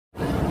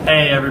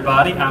Hey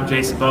everybody, I'm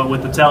Jason Bowe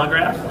with the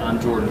Telegraph. I'm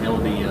Jordan Hill,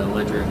 the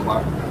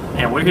Ledger-Enquirer.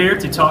 And we're here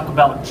to talk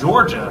about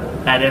Georgia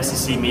at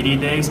SEC Media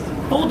Days.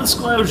 Full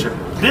disclosure,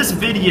 this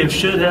video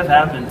should have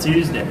happened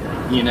Tuesday.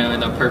 You know,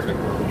 in a perfect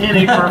world. In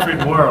a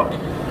perfect world.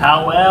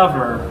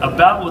 However,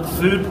 about with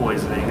food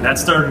poisoning, that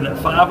started at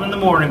 5 in the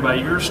morning by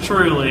yours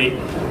truly,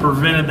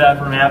 prevented that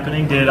from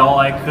happening, did all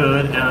I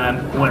could,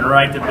 and went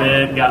right to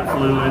bed, got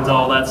fluids,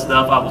 all that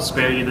stuff. I will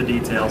spare you the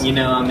details. You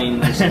know, I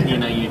mean,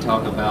 you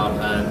talk about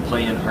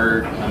playing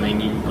hurt. I mean,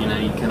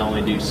 you can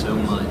only do so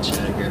much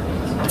here.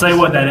 I'll tell you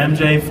what, that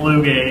MJ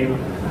flu game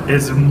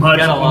is much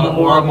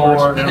more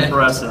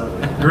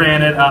impressive.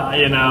 Granted,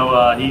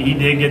 he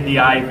did get the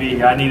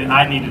IV. I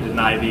needed an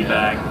IV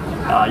bag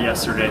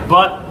yesterday,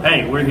 but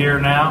hey, we're here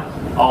now.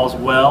 All's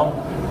well,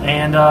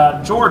 and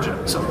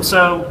Georgia.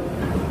 So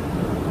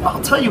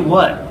I'll tell you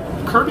what,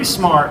 Kirby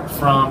Smart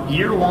from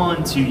year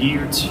 1 to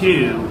year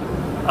 2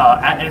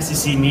 at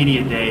SEC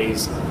Media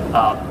Days,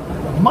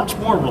 much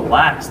more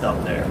relaxed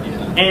up there.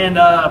 Yeah.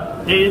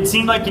 And it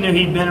seemed like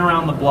he'd been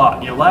around the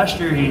block. Last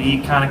year he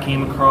kind of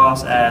came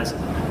across as,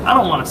 I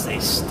don't want to say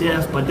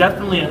stiff, but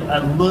definitely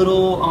a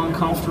little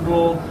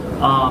uncomfortable.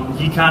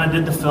 He kind of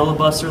did the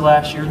filibuster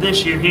last year.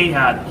 This year he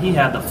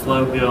had the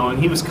flow going.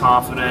 He was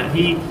confident.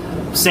 He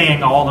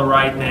saying all the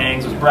right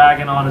things, was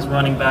bragging on his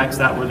running backs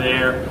that were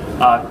there.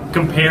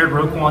 Compared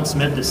Roquan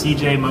Smith to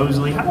C.J.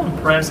 Mosley. How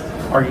impressed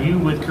are you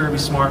with Kirby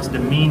Smart's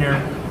demeanor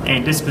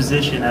and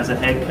disposition as a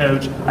head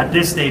coach at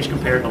this stage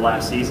compared to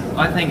last season?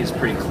 I think it's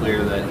pretty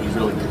clear that he's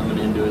really coming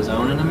into his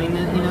own, and I mean,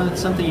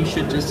 it's something you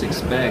should just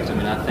expect. I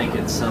mean, I think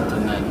it's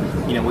something that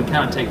we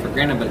kind of take for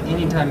granted. But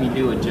anytime you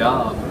do a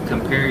job,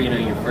 compare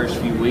your first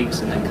few weeks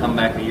and then come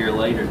back a year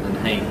later, then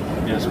hey,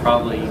 it's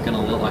probably going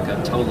to look like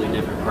a totally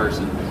different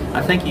person.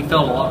 I think he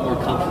felt a lot more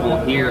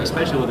comfortable here,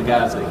 especially with the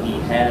guys that he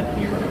had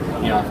here.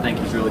 I think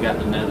he's really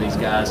gotten to know these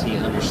guys. He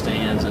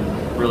understands and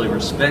really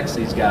respects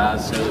these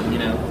guys. So,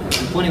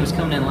 when he was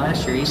coming in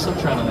last year, he's still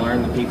trying to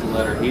learn the people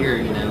that are here,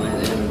 and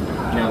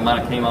it might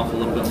have came off a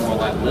little bit more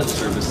like lip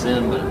service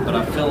then, but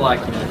I feel like,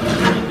 he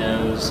really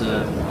knows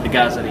the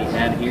guys that he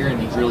had here,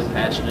 and he's really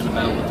passionate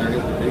about what they're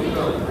able to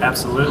do.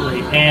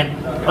 Absolutely.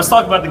 And let's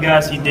talk about the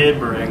guys he did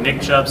bring.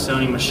 Nick Chubb,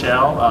 Sony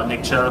Michel.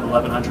 Nick Chubb,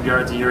 1,100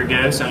 yards a year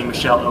ago. Sony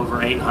Michel,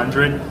 over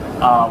 800.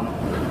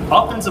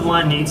 Offensive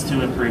line needs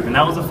to improve, and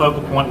that was the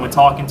focal point when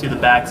talking to the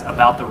backs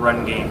about the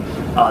run game.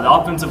 The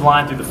offensive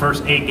line through the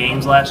first 8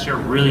 games last year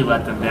really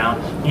let them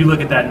down. You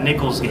look at that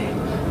Nichols game.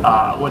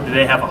 What did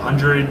they have?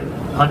 Under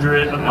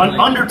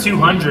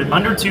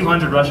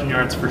 200 rushing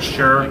yards for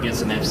sure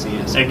against an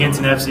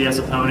FCS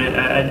opponent.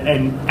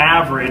 An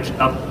average,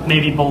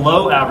 maybe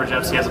below average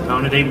FCS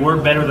opponent. They were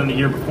better than the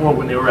year before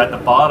when they were at the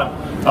bottom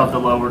of the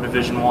lower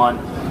Division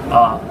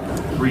I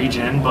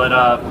region,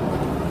 but.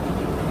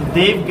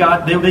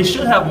 They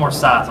should have more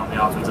size on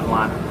the offensive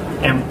line.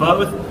 And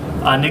both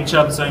Nick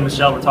Chubb and Sony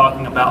Michel were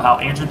talking about how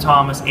Andrew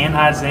Thomas and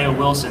Isaiah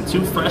Wilson,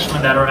 2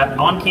 freshmen that are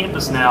on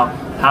campus now,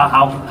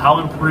 how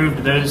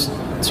improved those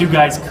 2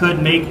 guys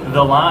could make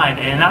the line.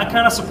 And that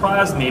kind of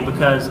surprised me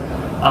because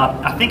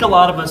I think a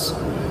lot of us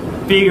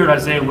figured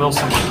Isaiah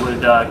Wilson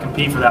would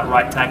compete for that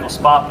right tackle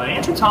spot. But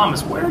Andrew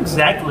Thomas, where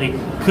exactly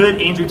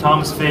could Andrew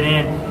Thomas fit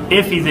in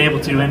if he's able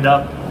to end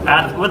up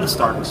with a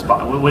starting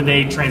spot? Would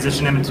they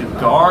transition him into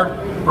guard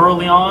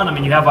early on? I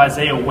mean, you have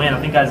Isaiah Wynn. I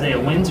think Isaiah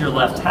Wynn's your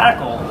left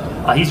tackle.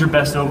 He's your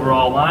best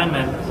overall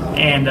lineman.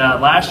 And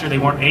last year they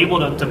weren't able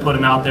to put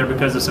him out there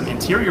because of some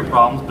interior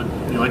problems. But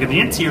you look at the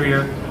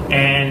interior,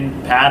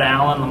 and Pat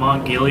Allen,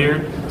 Lamont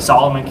Gilliard,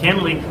 Solomon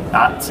Kinley,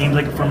 that seems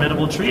like a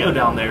formidable trio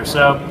down there.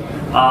 So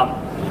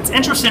it's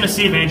interesting to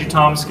see if Andrew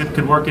Thomas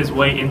could work his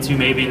way into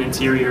maybe an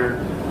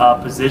interior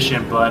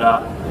position. But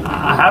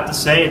I have to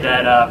say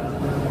that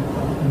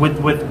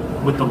with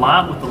the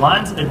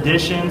line's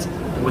additions,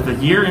 with a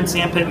year in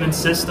Sam Pittman's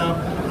system,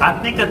 I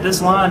think that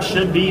this line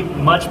should be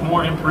much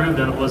more improved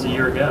than it was a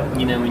year ago.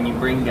 When you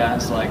bring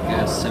guys like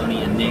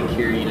Sony and Nick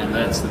here,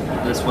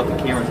 that's what the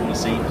cameras want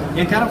to see.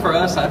 Kind of for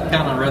us, I'd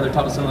kind of rather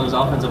talk to some of those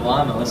offensive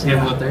linemen. Let's hear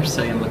what they're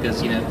saying,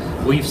 because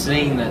we've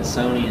seen that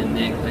Sony and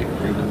Nick, they've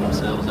proven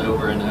themselves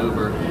over and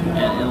over.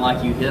 And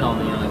like you hit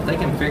on, if they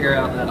can figure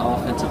out that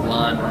offensive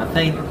line, I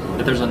think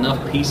that there's enough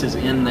pieces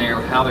in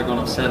there. How they're going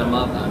to set them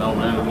up, I don't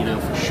know,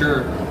 for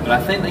sure. But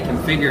I think they can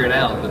figure it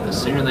out. But the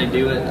sooner they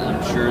do it,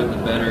 I'm sure the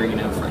better,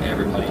 for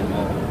everybody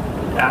involved.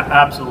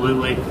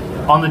 Absolutely.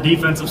 On the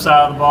defensive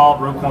side of the ball,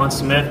 Roquan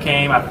Smith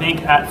came. I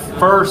think at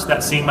first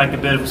that seemed like a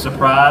bit of a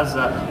surprise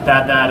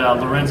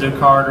that Lorenzo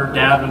Carter,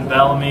 Davin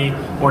Bellamy,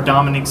 or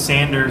Dominic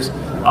Sanders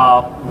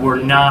were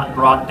not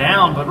brought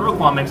down. But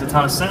Roquan makes a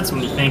ton of sense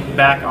when you think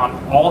back on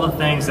all the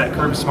things that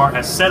Kirby Smart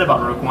has said about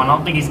Roquan. I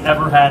don't think he's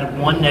ever had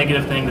one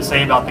negative thing to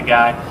say about the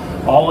guy.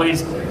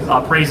 Always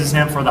praises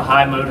him for the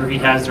high motor he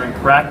has during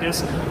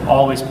practice.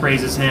 Always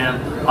praises him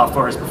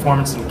for his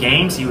performance in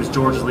games. He was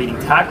Georgia's leading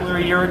tackler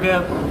a year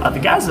ago. The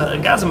guy's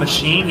a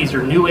machine. He's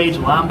your new age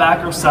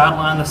linebacker,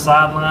 sideline to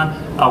sideline.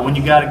 When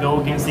you got to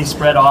go against these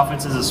spread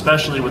offenses,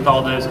 especially with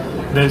all those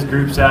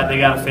groups that they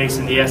got to face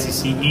in the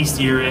SEC East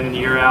year in and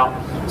year out.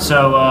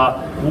 So,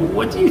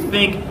 what do you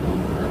think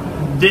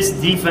this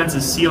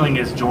defense's ceiling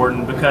is,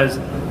 Jordan? Because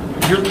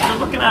you're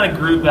looking at a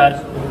group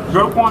that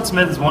Roquan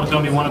Smith is going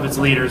to be one of its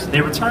leaders.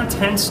 They returned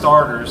 10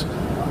 starters.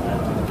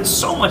 There's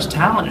so much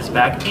talent is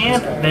back,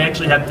 and they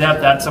actually have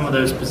depth at some of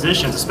those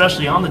positions,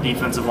 especially on the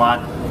defensive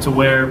line, to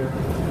where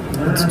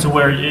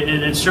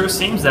it sure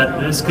seems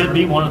that this could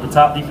be one of the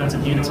top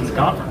defensive units in the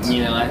conference.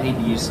 You know, I hate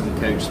to use some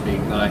coach speak,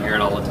 but I hear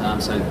it all the time.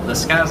 So the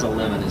sky's the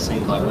limit, it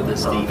seems like, with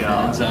this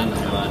defense. God.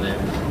 I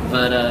know.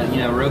 But, you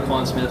know,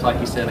 Roquan Smith, like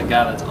you said, a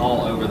guy that's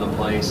all over the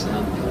place.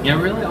 You know,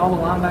 really all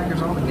the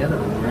linebackers all together.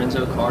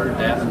 Lorenzo Carter,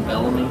 Davin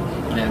Bellamy.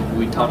 You know,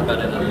 we talked about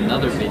it in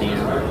another video.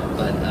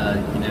 But,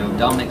 you know,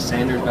 Dominic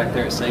Sanders back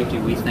there at safety,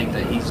 we think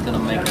that he's going to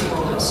make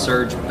a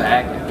surge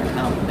back after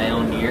kind of a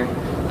down year.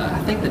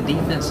 I think the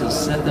defense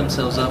has set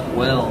themselves up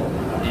well,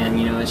 and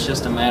you know it's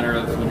just a matter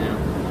of, you know,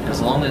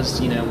 as long as,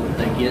 you know,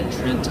 they get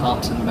Trent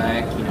Thompson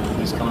back. You know,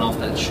 he's coming off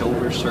that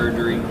shoulder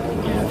surgery. You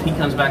know, if he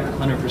comes back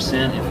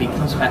 100%, if he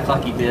comes back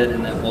like he did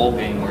in that bowl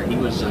game where he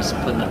was just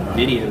putting up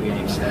video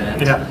game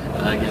stats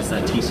against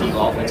that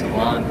TCU offensive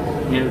line,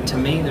 you know, to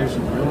me there's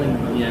really,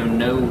 you know,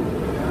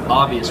 no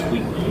obvious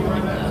weak point, you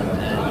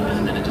know,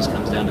 and then it just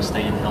comes down to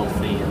staying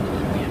healthy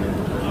and being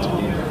able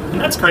to do. And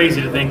that's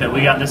crazy to think that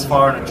we got this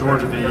far in a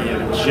Georgia video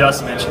and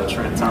just mentioned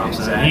Trent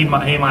Thompson.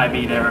 Exactly. He might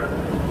be their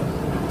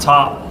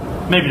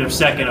top, maybe their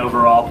second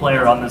overall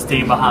player on this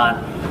team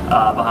behind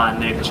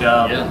Nick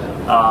Chubb.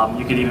 Yeah.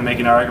 You could even make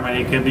an argument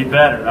he could be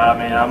better. I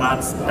mean,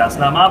 that's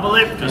not my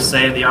belief. Just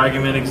saying the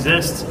argument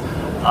exists.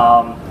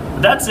 But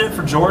that's it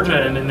for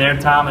Georgia and in their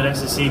time at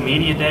SEC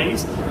Media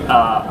Days.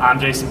 I'm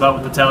Jason Butt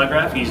with the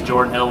Telegraph. He's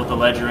Jordan Hill with the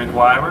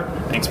Ledger-Enquirer.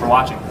 Thanks for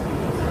watching.